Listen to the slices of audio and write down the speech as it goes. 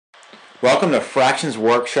Welcome to Fractions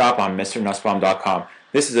Workshop on MrNussbaum.com.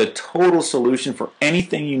 This is a total solution for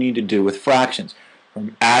anything you need to do with fractions,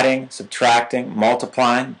 from adding, subtracting,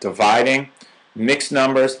 multiplying, dividing, mixed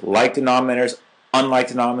numbers, like denominators, unlike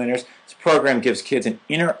denominators. This program gives kids an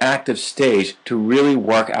interactive stage to really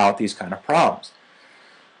work out these kind of problems.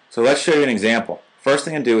 So let's show you an example. First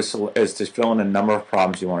thing to do is to fill in the number of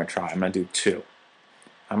problems you want to try. I'm going to do 2.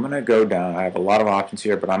 I'm going to go down. I have a lot of options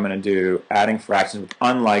here, but I'm going to do adding fractions with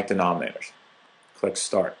unlike denominators. Click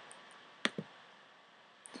Start.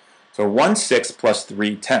 So 1/6 plus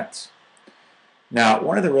 3/10. Now,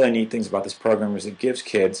 one of the really neat things about this program is it gives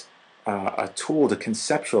kids a tool to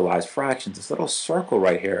conceptualize fractions. This little circle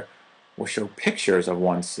right here will show pictures of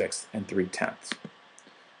 1/6 and 3/10.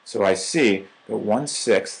 So I see that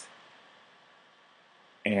 1/6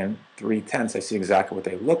 and 3/10, I see exactly what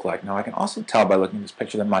they look like. Now I can also tell by looking at this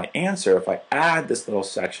picture that my answer, if I add this little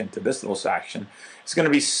section to this little section, is going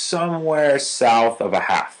to be somewhere south of a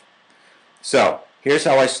half. So here's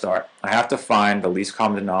how I start. I have to find the least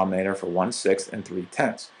common denominator for 1/6 and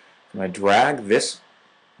 3/10. I'm going to drag this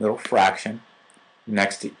little fraction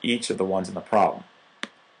next to each of the ones in the problem.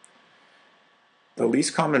 The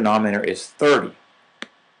least common denominator is 30.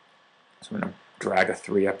 So I'm going to drag a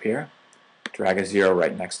 3 up here. Drag a 0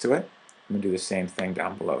 right next to it. I'm going to do the same thing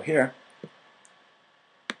down below here.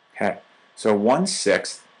 Okay, so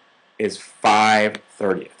 1/6 is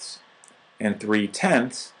 5/30, and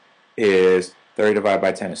 3/10 is 30 divided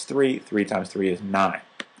by 10 is 3. 3 times 3 is 9.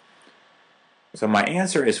 So my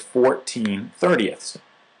answer is 14/30.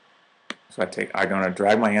 So I'm going to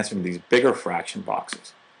drag my answer into these bigger fraction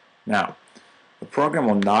boxes. Now, the program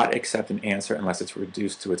will not accept an answer unless it's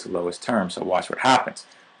reduced to its lowest term. So watch what happens.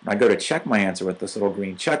 When I go to check my answer with this little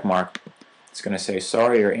green check mark, it's going to say,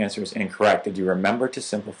 sorry, your answer is incorrect. Did you remember to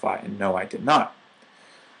simplify? And no, I did not.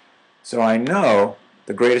 So I know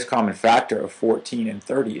the greatest common factor of 14 and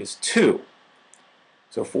 30 is 2.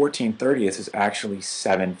 So 14/30 is actually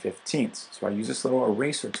 7/15. So I use this little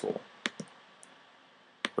eraser tool.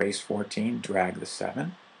 Erase 14, drag the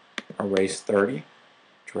 7. Erase 30,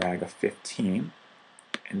 drag a 15.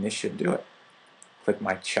 And this should do it. Click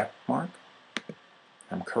my check mark.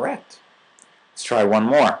 I'm correct. Let's try one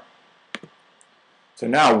more. So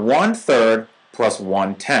now 1/3 plus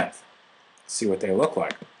 1/10. Let's see what they look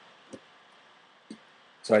like.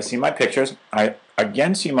 So I see my pictures. I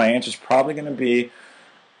again see my answer is probably going to be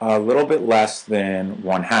a little bit less than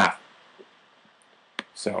 1/2.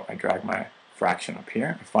 So I drag my fraction up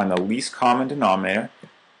here. I find the least common denominator,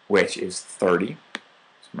 which is 30.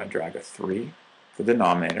 So I'm going to drag a 3 for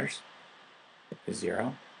denominators.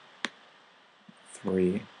 0.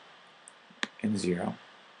 3 and 0.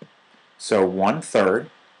 So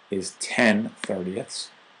 1/3 is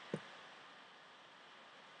 10/30.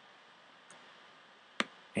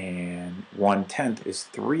 And 1/10 is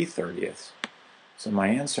 3/30. So my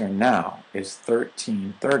answer now is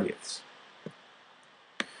 13/30.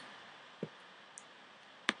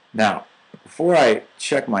 Now, before I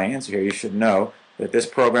check my answer here, you should know that this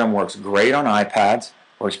program works great on iPads,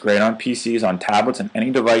 works great on PCs, on tablets, and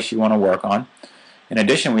any device you want to work on. In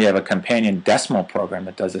addition, we have a companion decimal program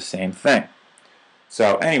that does the same thing.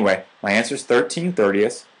 So anyway, my answer is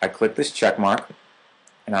 13/30. I click this check mark,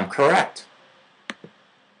 and I'm correct.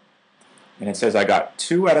 And it says I got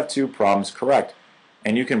 2 out of 2 problems correct.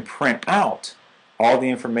 And you can print out all the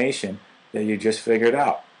information that you just figured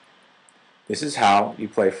out. This is how you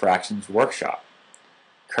play Fractions Workshop.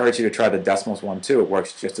 Encourage you to try the decimals one too. It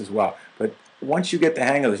works just as well. But once you get the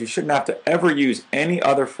hang of this, you shouldn't have to ever use any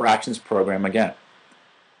other fractions program again.